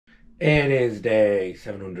It is day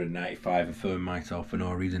 795, affirming myself for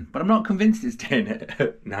no reason. But I'm not convinced it's day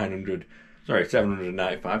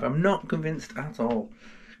 795. I'm not convinced at all.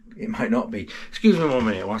 It might not be. Excuse me 1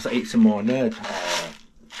 minute whilst I eat some more nerds.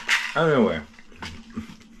 Anyway.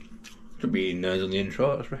 Should be eating nerds on the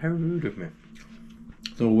intro. That's very rude of me.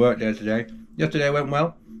 So work day today. Yesterday went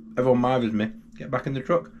well. Everyone marvels me. Get back in the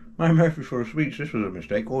truck. My Murphy for a sweets. This was a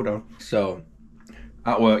mistake. Hold on. So,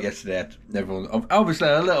 at work yesterday, everyone, obviously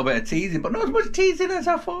a little bit of teasing, but not as much teasing as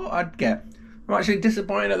I thought I'd get. I'm actually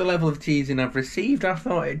disappointed at the level of teasing I've received. I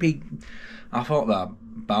thought that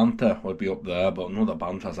banter would be up there, but no, the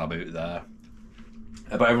banter's about there.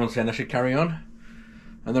 But everyone's saying I should carry on.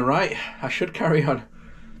 And they're right, I should carry on.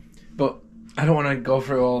 But I don't want to go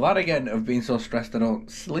through all that again of being so stressed I don't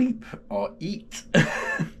sleep or eat.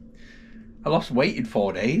 I lost weight in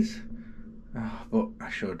 4 days. But I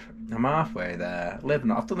should. I'm halfway there.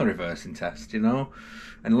 I've done the reversing test, you know.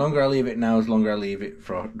 And the longer I leave it now, the longer I leave it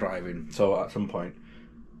for driving. So at some point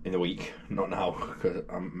in the week, not now, because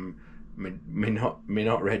I'm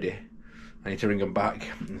not ready. I need to ring them back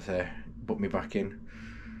and say, book me back in.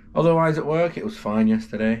 Otherwise at work, it was fine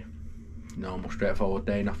yesterday. Normal, straightforward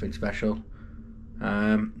day, nothing special.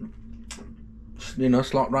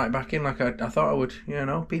 Slot right back in like I thought I would.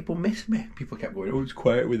 People miss me. People kept going, oh, it's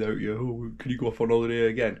quiet without you. Oh, can you go off on holiday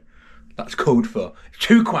again? That's code for, it's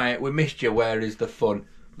too quiet, we missed you, where is the fun?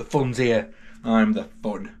 The fun's here. I'm the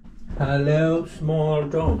fun. Hello, small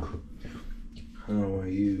dog. How are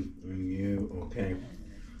you? Are you okay?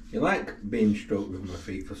 You like being stroked with my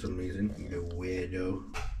feet for some reason, you weirdo.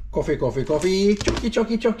 Coffee, coffee, coffee. Chucky,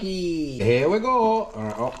 chucky, chucky. Here we go.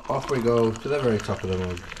 Alright, off we go to the very top of the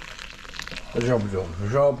mug. The job's done. The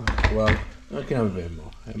job, well, I can have a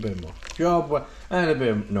bit more. Job, well, and a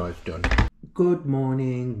bit, no, it's done. Good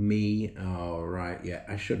morning, me. Alright, yeah,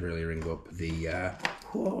 I should really ring up the,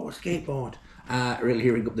 skateboard. Really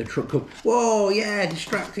ring up the truck company. Whoa, yeah,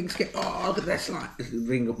 distracting oh, look at this,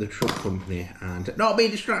 ring up the truck company and, not be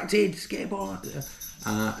distracted, skateboard.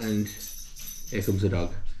 And here comes the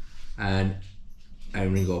dog. And I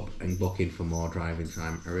ring up and book in for more driving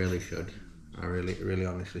time. I really should. I really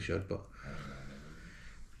honestly should, but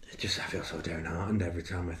I feel so downhearted every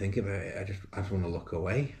time I think about it. I just want to look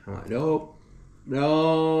away. I'm like, no,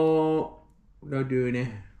 not doing it.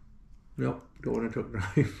 Nope, don't want to truck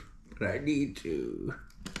drive, but I need to.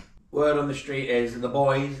 Word on the street is the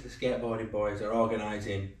skateboarding boys are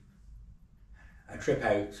organising a trip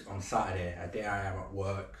out on Saturday, a day I am at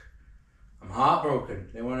work. I'm heartbroken.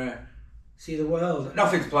 They want to see the world.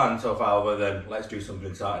 Nothing's planned so far other than let's do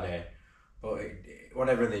something Saturday. But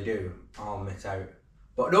whatever they do, I'll miss out.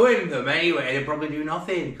 But knowing them anyway, they'll probably do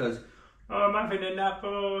nothing because, I'm having a nap,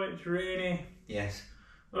 it's rainy. Yes.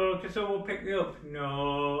 Oh, can someone pick me up?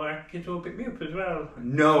 No, can someone pick me up as well?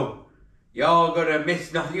 No. You're going to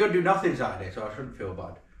miss nothing. You're going to do nothing Saturday, so I shouldn't feel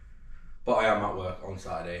bad. But I am at work on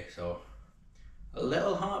Saturday, so a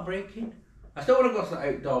little heartbreaking. I still want to go to the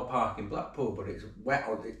outdoor park in Blackpool, but it's wet.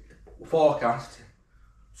 Forecast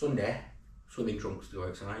Sunday, swimming trunks to go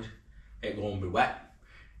outside. It's going to be wet.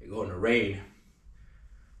 It's going to rain.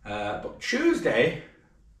 But Tuesday,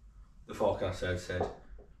 the forecast said, a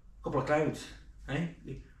couple of clouds.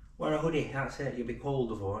 Wear a hoodie. That's it. You'll be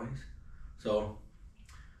cold otherwise. So,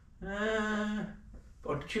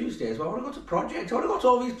 but Tuesday as well. I want to go to projects. I want to go to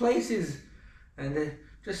all these places, and it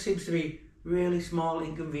just seems to be really small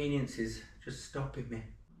inconveniences just stopping me.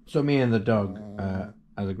 So me and the dog,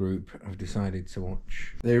 as a group, have decided to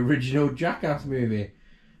watch the original Jackass movie.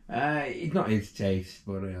 It's not his taste,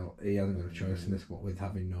 but he hasn't got a choice in this, what with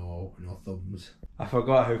having no thumbs. I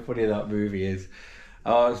forgot how funny that movie is.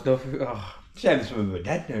 Shame some of them are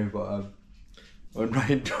dead now, but when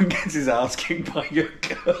Ryan Dunn gets his ass kicked by your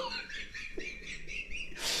girl.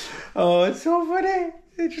 Oh, it's so funny.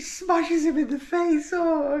 It just smashes him in the face.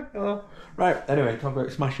 Oh. Right, anyway, talk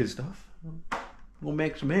about smashing stuff. We'll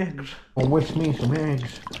make some eggs. I'll whisk me some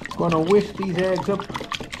eggs. Gonna whisk these eggs up.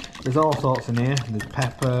 There's all sorts in here. There's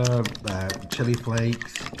pepper, chili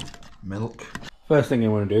flakes, milk. First thing I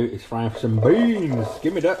want to do is fry some beans.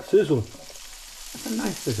 Give me that sizzle. That's a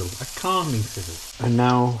nice sizzle, a calming sizzle. And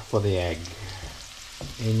now for the egg.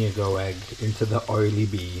 In you go, egg, into the oily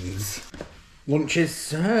beans. Lunch is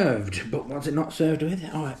served, but what's it not served with?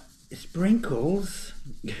 Oh, sprinkles.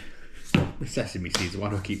 The sesame seeds, why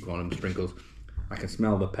do I keep calling them sprinkles? I can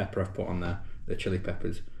smell the pepper I've put on there, the chili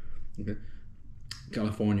peppers. Okay.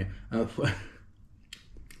 California.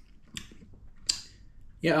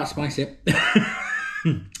 Yeah, that's spicy.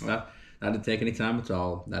 Well, that didn't take any time at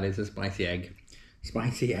all. That is a spicy egg.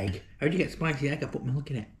 Spicy egg. How do you get spicy egg? I put milk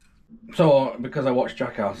in it. So, because I watched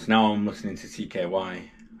Jackass, now I'm listening to CKY.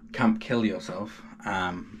 Camp Kill Yourself,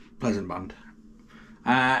 Pleasant Band.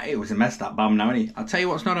 It was a mess, that band now, innit? I'll tell you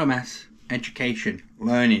what's not a mess. Education,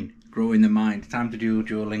 learning, growing the mind. Time to do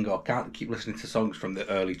Duolingo. Can't keep listening to songs from the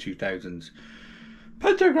early 2000s.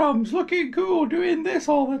 Pentagrams, looking cool, doing this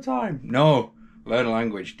all the time. No, learn a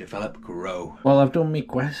language, develop, grow. Well, I've done my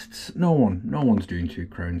quests. No one's doing 2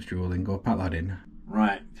 crowns Duolingo. Pat that in.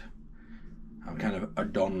 Right. I'm kind of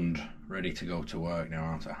adorned, ready to go to work now,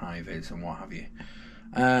 out at high-vis and what have you.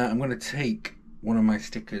 I'm going to take one of my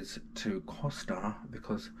stickers to Costa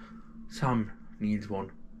because Sam needs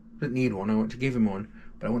one. Doesn't need one, I want to give him one,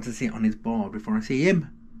 but I want to see it on his board before I see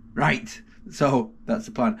him. Right, so that's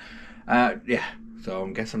the plan. Yeah, so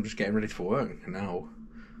I guess I'm just getting ready for work now.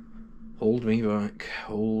 Hold me back,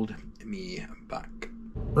 hold me back.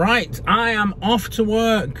 Right, I am off to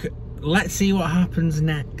work. Let's see what happens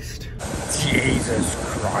next. Jesus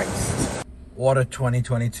Christ. What a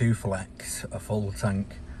 2022 flex, a full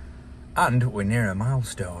tank. And we're near a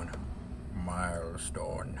milestone. I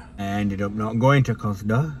ended up not going to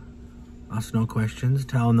Costa. Ask no questions,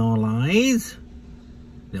 tell no lies.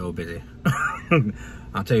 They were busy.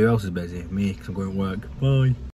 I'll tell you who else is busy. Me, because I'm going to work. Bye.